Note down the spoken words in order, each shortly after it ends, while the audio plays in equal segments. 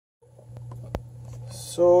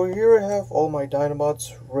So here I have all my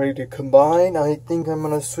Dinobots ready to combine. I think I'm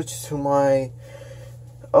gonna switch to my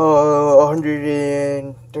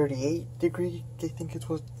 138 degree. I think it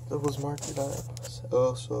was marked at.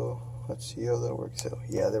 So let's see how that works out.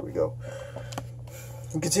 Yeah, there we go.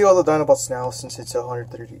 You can see all the Dinobots now since it's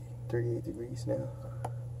 138 degrees now.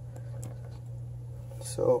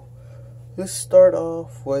 So let's start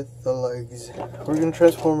off with the legs. We're gonna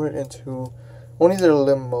transform it into only the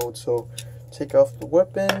limb mode. So take off the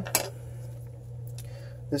weapon.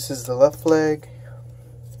 This is the left leg.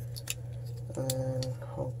 And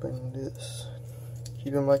open this.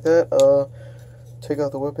 Keep him like that. Take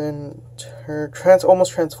out the weapon.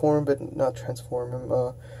 Almost transform, but not transform him.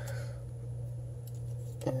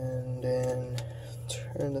 And then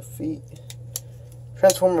turn the feet.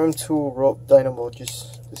 Transform him to rope dynamo,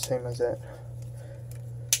 just the same as that.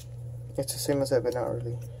 It's the same as that, but not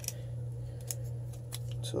really.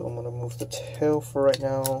 So I'm gonna move the tail for right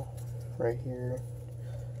now, right here.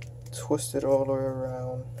 Twist it all the way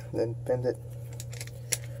around, then bend it,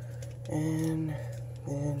 and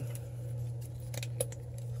then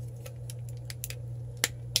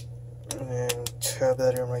tab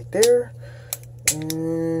that in right there,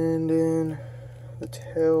 and then the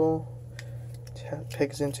tail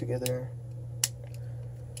pegs in together,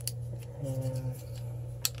 and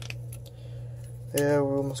there,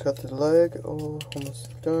 we almost got the leg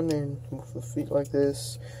almost done. And move the feet like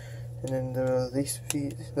this, and then these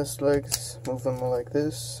legs, move them like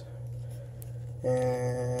this,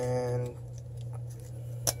 and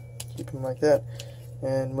keep them like that,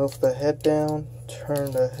 and move the head down,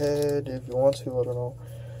 turn the head if you want to, I don't know,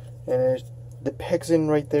 and the pegs in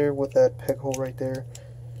right there with that peg hole right there,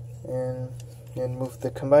 and then move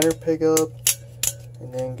the combiner peg up,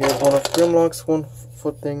 and then get one of Grimlock's 1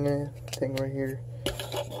 foot thing right here.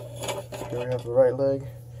 Here we have the right leg,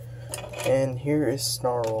 and here is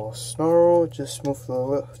Snarl. Snarl, just move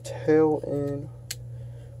the tail in,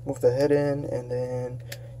 move the head in, and then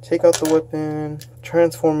take out the weapon,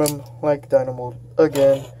 transform him like Dynamo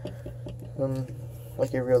again,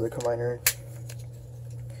 like every other combiner.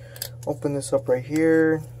 Open this up right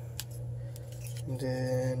here, and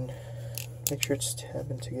then make sure it's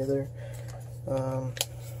tabbing together.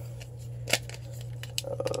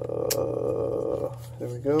 There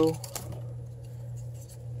we go.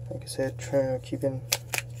 Like I said,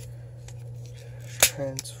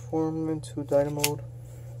 transform into Dynamo mode.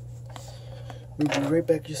 We'll be right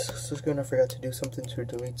back. Just gonna forgot to do something to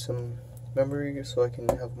delete some memory so I can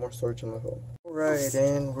have more storage on my phone. Alright,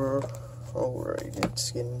 and we're alright.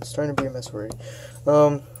 It's starting to be a mess already.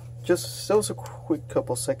 Just that was a quick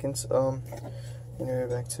couple seconds. Anyway,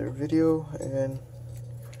 back to the video, and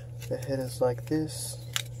the head is like this,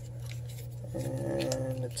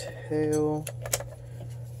 and the tail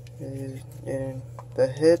is, and the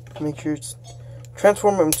head, make sure it's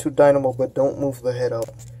transform him to Dynamo, but don't move the head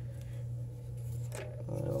up,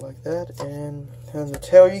 like that. And the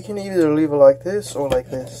tail, you can either leave it like this or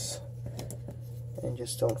like this, and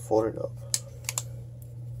just don't fold it up.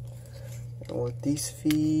 And with these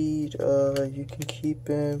feet, you can keep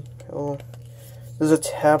him. There's a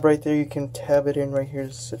tab right there. You can tab it in right here.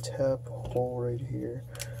 There's a tab hole right here.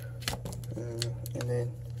 And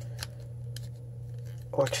then,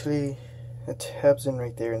 actually, it tabs in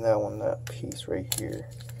right there in that one, that piece right here.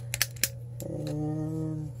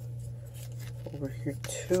 And over here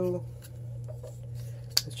too,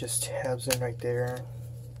 it just tabs in right there.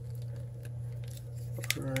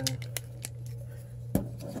 And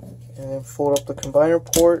then fold up the combiner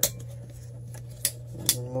port.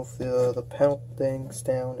 Move the panel things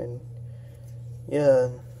down, and yeah,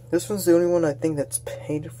 this one's the only one I think that's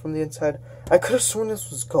painted from the inside. I could have sworn this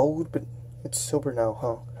was gold, but it's silver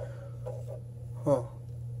now, huh?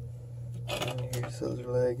 And here's the other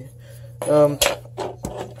leg.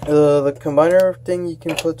 The combiner thing you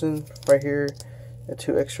can put in right here. The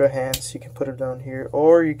 2 extra hands, you can put it down here,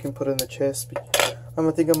 or you can put it in the chest. I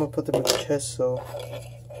think I'm gonna put them in the chest. So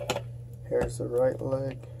here's the right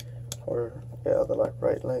leg, or yeah, the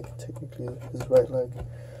right leg. Technically, is right leg,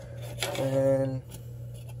 and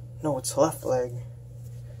no, it's left leg.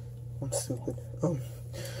 I'm stupid.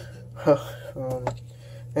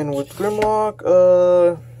 And with Grimlock,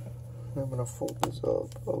 I'm gonna fold this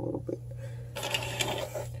up a little bit.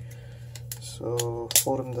 So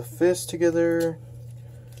fold them the fist together,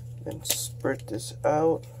 then spread this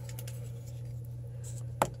out.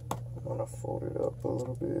 I'm gonna fold it up a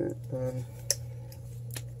little bit and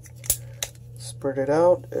spread it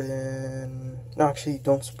out, and no, actually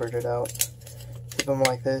don't spread it out, keep them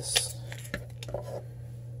like this,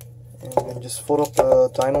 and then just fold up the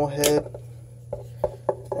dino head.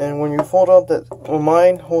 And when you fold up that on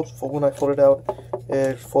mine, when I fold it out,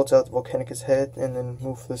 it folds out the Volcanicus head, and then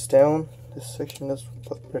move this down. This section, this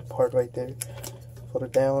red part right there, fold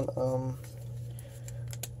it down.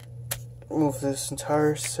 Move this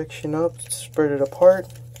entire section up, spread it apart,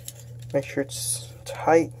 make sure it's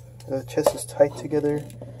tight, the chest is tight together,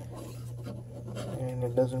 and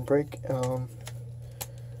it doesn't break. There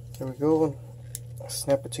we go.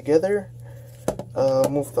 Snap it together.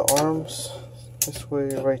 Move the arms this way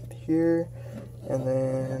right here, and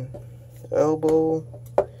then the elbow.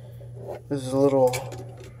 There's a little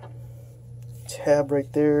tab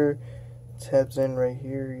right there. Tabs in right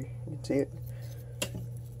here. You can see it.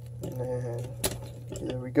 And then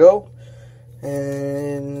there we go.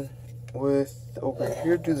 And with over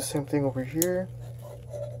here, do the same thing over here.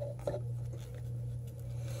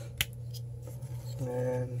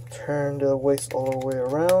 And turn the waist all the way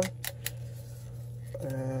around.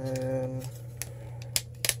 And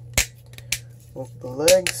move the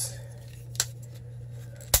legs.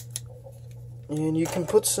 And you can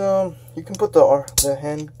put the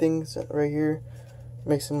hand things right here.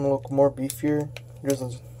 Makes them look more beefier.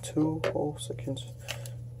 There's 2 whole sections.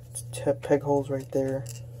 Peg holes right there.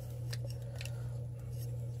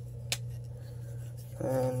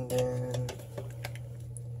 And then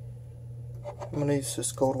I'm gonna use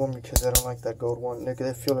this gold one because I don't like that gold one.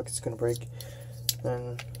 I feel like it's gonna break.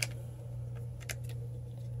 And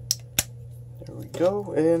there we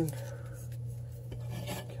go. And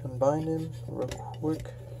combine them real quick.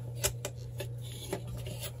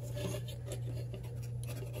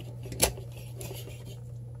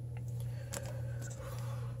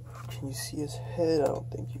 Can you see his head? I don't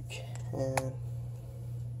think you can.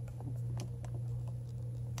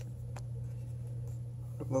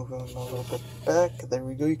 Move him a little bit back. There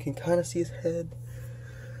we go. You can kind of see his head.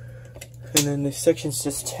 And then this section's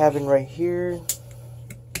just tabbing right here.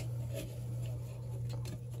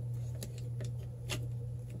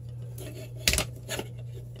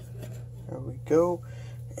 There we go.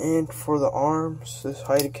 And for the arms, this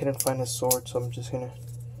I couldn't find his sword, so I'm just gonna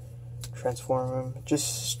transform him.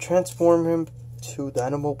 Just transform him to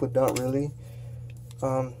Dynamo, but not really.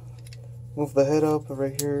 Move the head up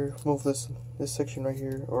right here. Move this section right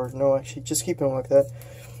here, or no, actually, just keep him like that.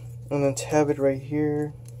 And then tab it right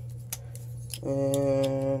here,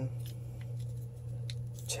 and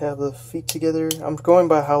tab the feet together. I'm going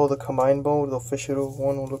by how the combined mode, the official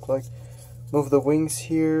one, will look like. Move the wings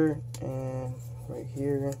here and right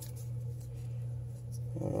here,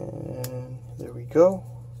 and there we go.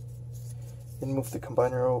 Then move the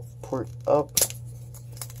combiner port up.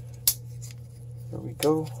 There we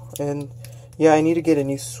go. And yeah, I need to get a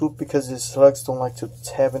new swoop because his legs don't like to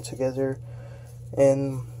tab in together,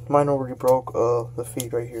 and mine already broke the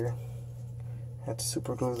feet right here. I had to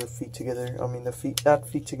super glue the feet together. I mean the feet, not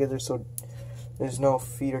feet together, so there's no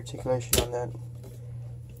feet articulation on that.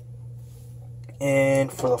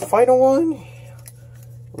 And for the final one,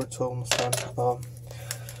 we're almost done.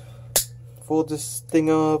 Fold this thing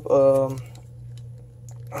up.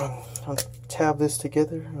 I'll tab this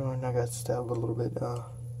together. Oh, and I got stabbed a little bit.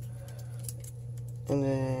 And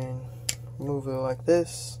then move it like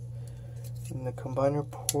this. And the combiner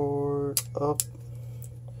port up.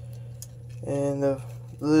 And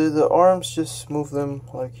the arms, just move them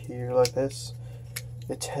like here, like this.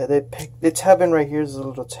 They tab in right here. There's a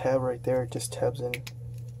little tab right there. It just tabs in.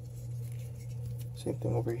 Same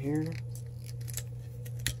thing over here.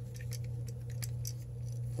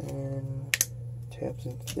 And tabs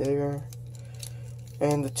in there.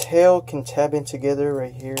 And the tail can tab in together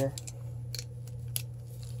right here.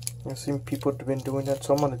 I've seen people have been doing that,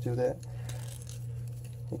 so I'm going to do that.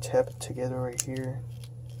 You tab it together right here.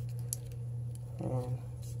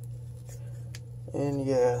 And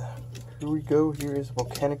yeah, here we go. Here is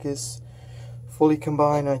Volcanicus fully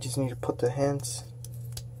combined. I just need to put the hands.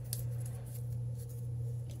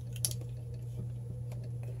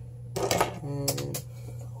 And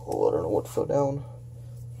oh, I don't know what fell down.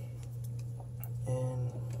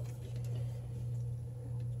 And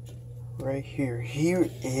right here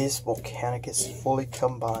is Volcanicus fully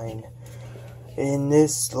combined, and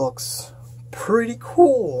this looks pretty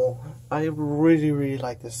cool. I really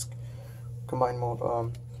like this combined mode.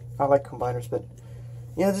 I like combiners, but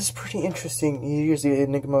yeah, this is pretty interesting. Here's the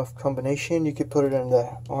Enigma of combination. You could put it on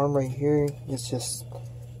the arm right here. It's just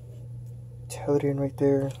tab it in right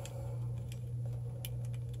there.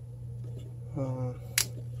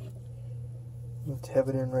 Tab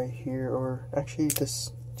it in right here, or actually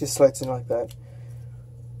this just slides in like that.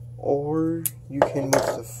 Or you can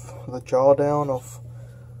move the jaw down of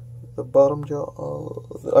the bottom jaw.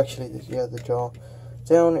 Actually, yeah, the jaw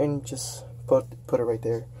down, and just put it right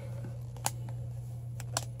there.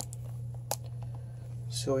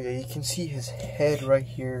 So yeah, you can see his head right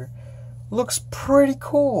here. Looks pretty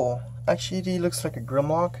cool. Actually, he looks like a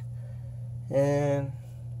Grimlock. And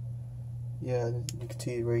yeah, you can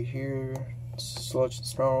see it right here. Sludge and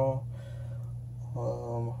Snarl.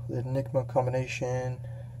 The Enigma combination.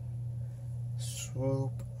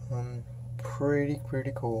 Swoop. Pretty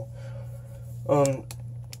cool.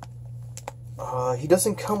 He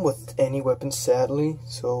doesn't come with any weapons, sadly,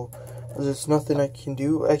 so there's nothing I can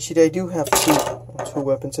do. Actually, I do have two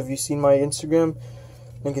weapons. Have you seen my Instagram?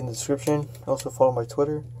 Link in the description. Also follow my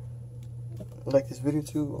Twitter. Like this video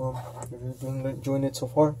too. If you've been enjoying it so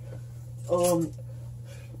far.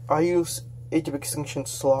 I use Age of Extinction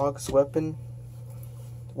Slog's weapons,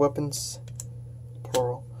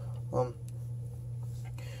 plural.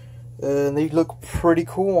 And they look pretty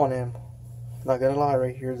cool on him. Not gonna lie,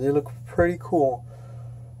 right here, they look pretty cool.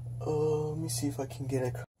 Let me see if I can get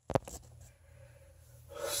it.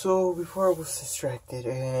 So before I was distracted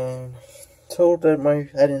and told that I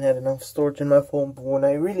didn't have enough storage in my phone, but when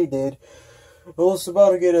I really did, I was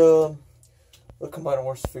about to get a Combiner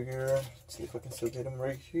Wars figure. Let's see if I can still get him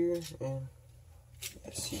right here. And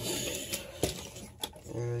let's see.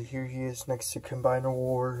 Here he is next to Combiner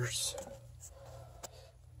Wars.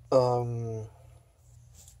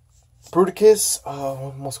 Bruticus,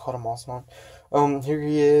 almost called him Mossman. Here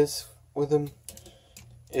he is with him,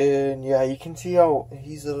 and yeah, you can see how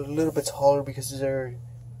he's a little bit taller because I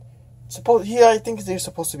think they're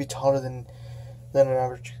supposed to be taller than an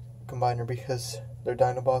average combiner because they're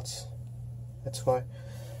Dinobots. That's why.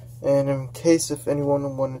 And in case if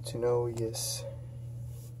anyone wanted to know, yes,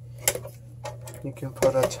 you can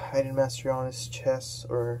put a Titan Master on his chest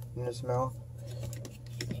or in his mouth.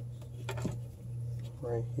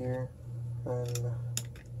 Right here, and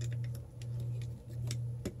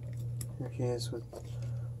here he is with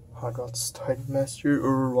Hydrot's Titan Master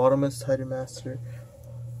or Rodimus Titan Master,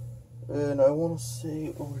 and I want to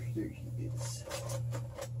say over here he is.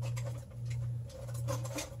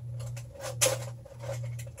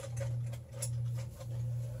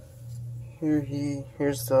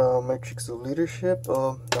 Here's the Matrix of Leadership,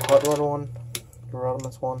 the Hot Rod one, the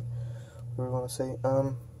Rodimus one, whatever you want to say.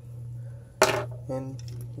 And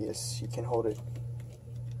yes, you can hold it.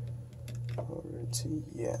 Let's see,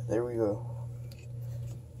 yeah, there we go.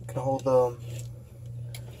 You can hold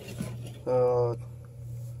the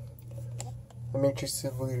Matrix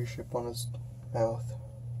of Leadership on his mouth,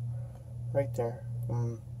 right there.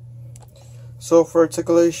 So for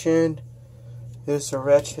articulation, there's a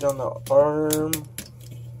ratchet on the arm.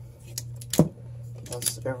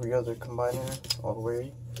 That's every other combiner, all the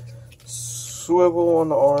way. Swivel on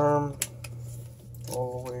the arm.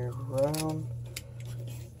 All the way around,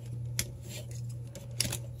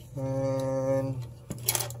 and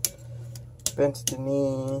bend the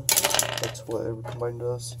knee. That's what every combine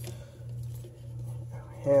does.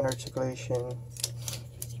 Hand articulation.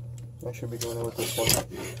 I should be doing it with this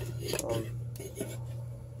one.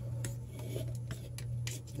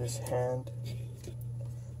 This hand,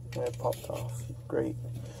 and it popped off. Great.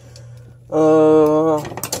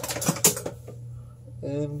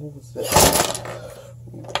 And what was that?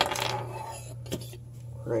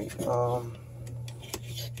 Great.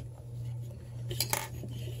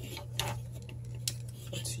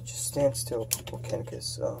 Let's see, just stand still, Volcanicus.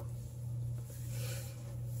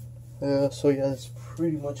 So yeah, that's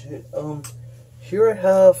pretty much it. Here I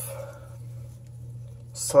have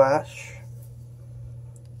Slash.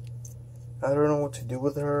 I don't know what to do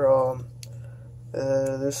with her.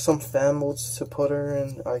 There's some fan modes to put her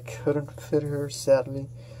in. I couldn't fit her, sadly,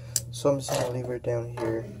 so I'm just gonna leave her down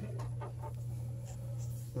here.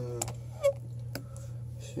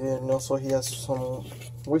 And also he has some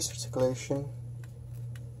waist articulation.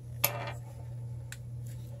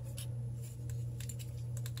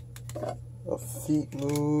 A feet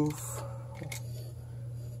move.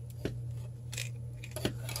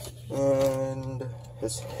 And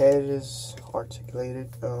his head is articulated.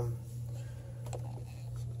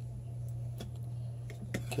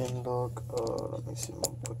 Can look, let me see, I'm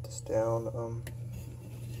gonna put this down.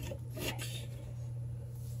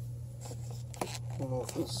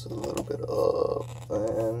 Move this a little bit up,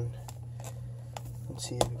 and let's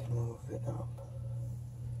see if we can move it up.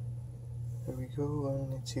 There we go,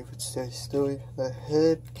 and let's see if it stays still. The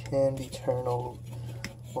head can be turned all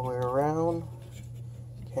the way around.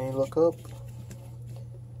 Can you look up?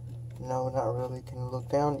 No, not really. Can you look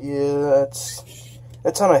down? Yeah,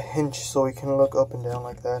 it's on a hinge, so we can look up and down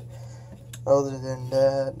like that. Other than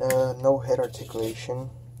that, no head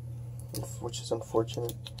articulation, which is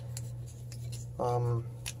unfortunate.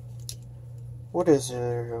 What is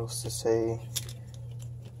there else to say?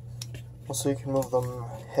 Also, you can move the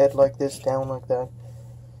head like this, down like that.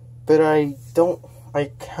 But I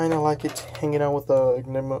kind of like it hanging out with the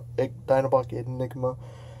Dinobot Enigma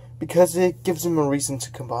because it gives him a reason to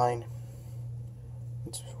combine.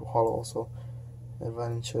 It's hollow also. I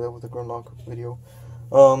didn't share that with the Grimlock video.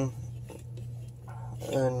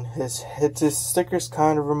 And his sticker's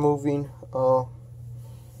kind of removing,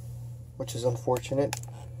 which is unfortunate.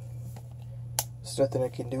 There's nothing I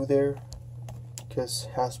can do there because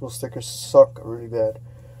Hasbro stickers suck really bad.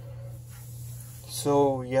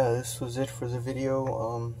 So yeah, this was it for the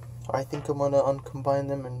video. I think I'm gonna uncombine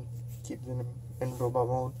them and keep them in robot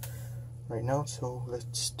mode right now. So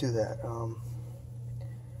let's do that.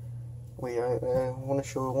 Wait, I want to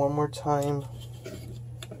show it one more time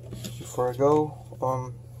before I go.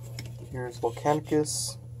 Here's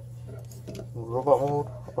Volcanicus in robot mode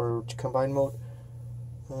or combined mode.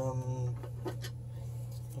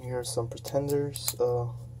 Here's some pretenders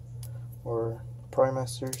or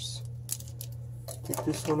primasters. Take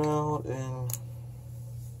this one out and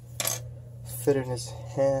fit in his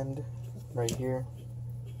hand right here.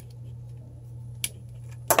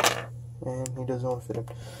 And he doesn't want to fit in.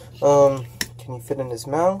 Can he fit in his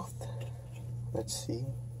mouth? Let's see.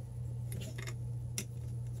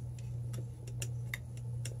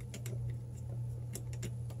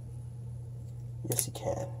 Yes, he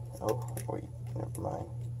can. Oh, wait, never mind.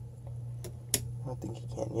 I don't think he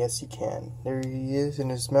can. Yes, he can. There he is in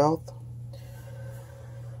his mouth.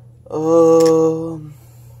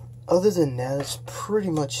 Other than that, that's pretty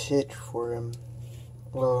much it for him.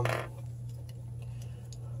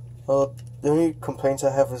 The only complaints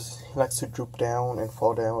I have is he likes to droop down and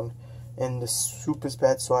fall down, and the soup is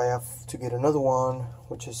bad, so I have to get another one,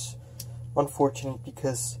 which is unfortunate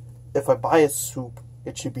because if I buy a soup,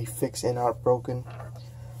 it should be fixed and not broken.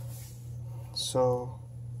 So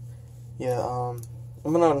yeah, I'm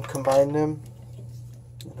gonna combine them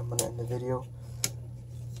and I'm gonna end the video.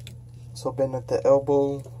 So bend at the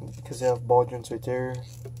elbow because they have ball joints right there.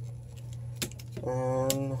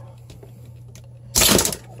 And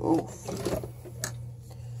oof.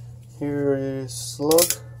 Here is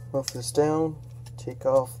Slug. Move this down. Take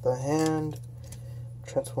off the hand.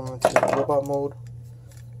 Transform into robot mode.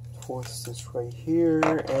 Force this right here,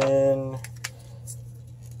 and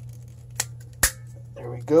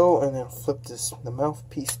there we go. And then flip the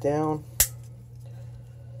mouthpiece down,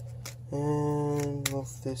 and move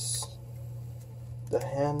the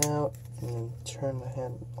hand out, and then turn the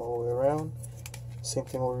hand all the way around. Same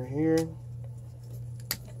thing over here.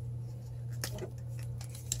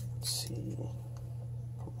 Let's see.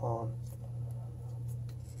 Come on.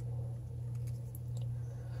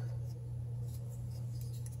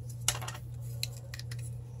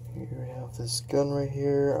 Here we have this gun right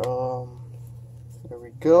here. There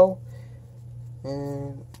we go.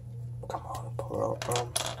 And come on, pull out.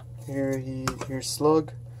 Here's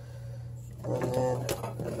Slug. And then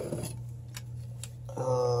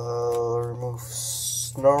remove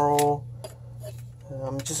Snarl.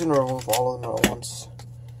 I'm just gonna remove all of them at once,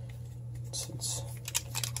 since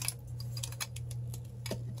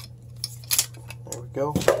there we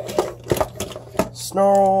go.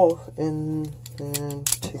 Snarl and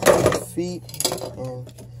take out the feet,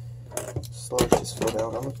 and Slug just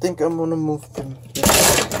fell down. I think I'm gonna move them.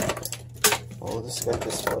 Oh, this guy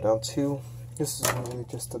just fell down too. This is really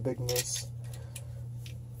just a big mess.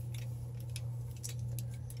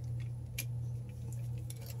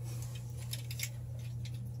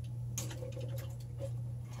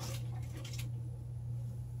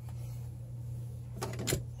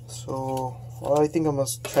 So I think I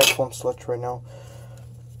must transform Sludge right now.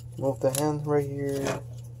 Move the hand right here,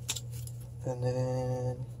 and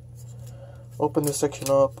then open this section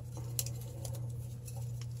up.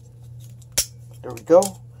 There we go.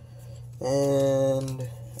 And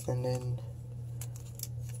then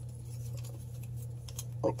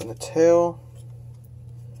open the tail,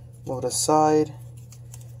 move it aside,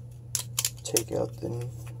 take out the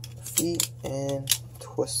feet, and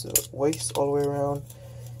twist the waist all the way around,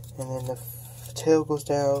 and then the tail goes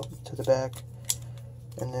down to the back,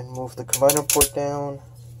 and then move the combiner port down,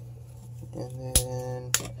 and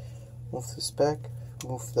then move this back,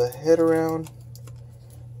 move the head around,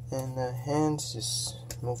 and the hands just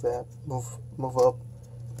move up.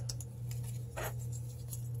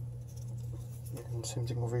 And same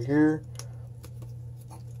thing over here.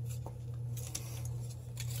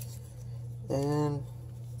 And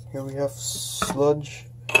here we have Sludge,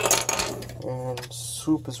 and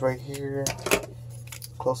Soup is right here.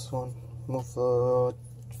 Close one. Move the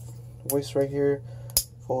waist right here.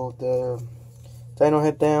 Fold the dino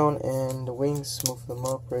head down, and the wings, move them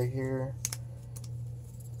up right here.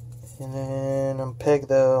 And then unpeg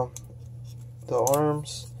the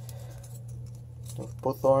arms with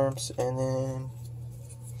both arms, and then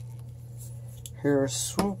here's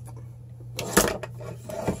swoop.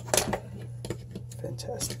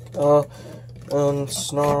 Fantastic.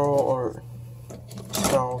 Snarl's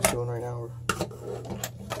doing right now.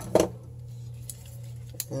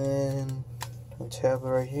 And untab it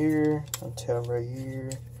right here, untab right here.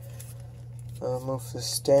 Move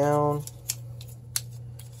this down.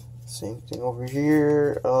 Same thing over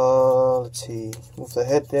here. Let's see. Move the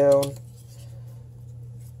head down.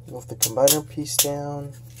 Move the combiner piece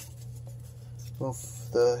down. Move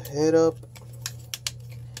the head up.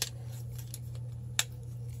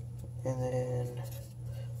 And then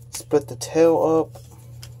split the tail up.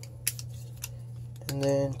 And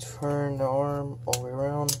then turn the arm all the way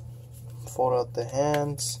around. Fold out the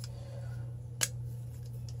hands.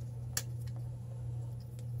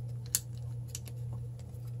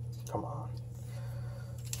 Come on.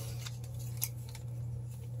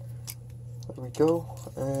 There we go.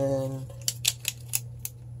 And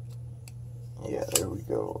yeah, there we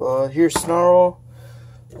go. Here's Snarl.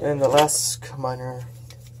 And the last combiner.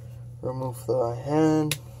 Remove the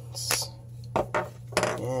hands.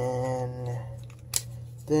 And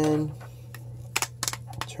then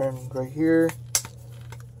turn right here.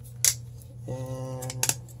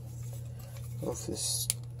 And move this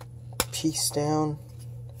piece down.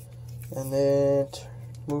 And then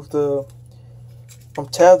move the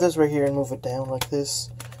tab this right here and move it down like this.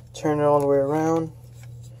 Turn it all the way around.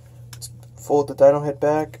 Fold the dino head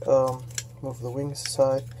back. Move the wings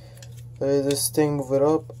aside. This thing, move it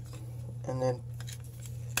up, and then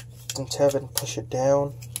tab it and push it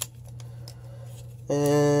down.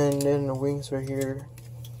 And then the wings right here.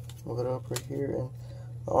 Move it up right here, and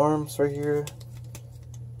the arms right here.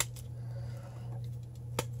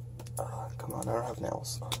 Come on, I don't have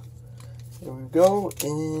nails. There we go,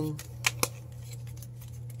 and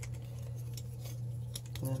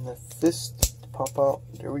then the fist pop out.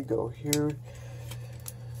 There we go. Here.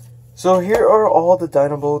 So here are all the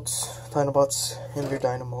Dinobots in their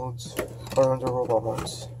Dino modes, or in their robot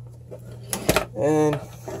modes, and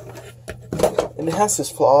it has its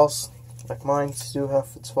flaws. Like mine do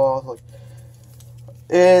have its flaws. Like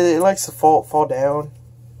it likes to fall down.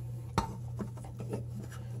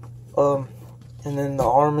 And then the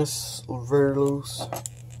arm is very loose,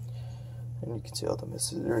 and you can see all the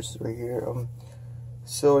misses right here.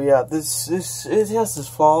 So yeah, it has its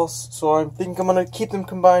flaws. So I think I'm gonna keep them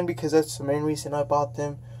combined because that's the main reason I bought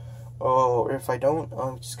them. Or if I don't,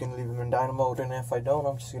 I'm just gonna leave them in Dino mode, and if I don't,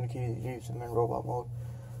 I'm just gonna use them in Robot mode.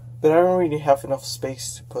 But I don't really have enough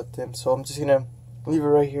space to put them, so I'm just gonna leave it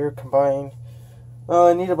right here combined.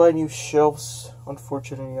 I need to buy new shelves.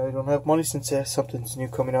 Unfortunately, I don't have money since something's new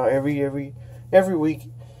coming out every week.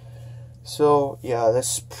 So yeah,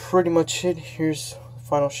 that's pretty much it. Here's the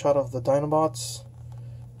final shot of the Dinobots.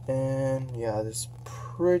 And yeah, that's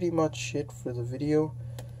pretty much it for the video.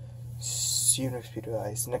 See you next video,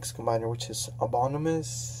 guys. Next combiner, which is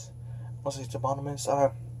Abominus. I'll say it's Abominus.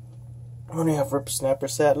 I only have Rip Snapper,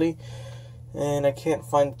 sadly, and I can't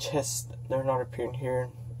find the chests. They're not appearing here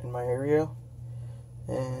in my area.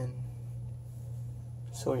 And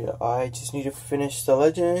so yeah, I just need to finish the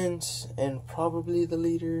Legends and probably the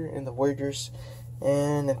Leader and the Voyagers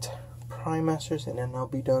and the Prime Masters, and then I'll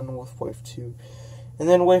be done with Wave 2. And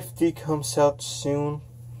then Wave 3 comes out soon.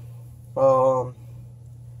 Oh,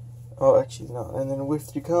 actually not. And then Wave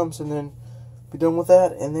 3 comes, and then be done with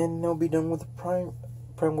that, and then I'll be done with the Prime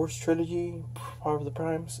Wars trilogy, part of the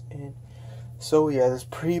Primes. And so yeah, that's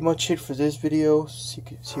pretty much it for this video. See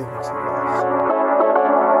you next time, guys.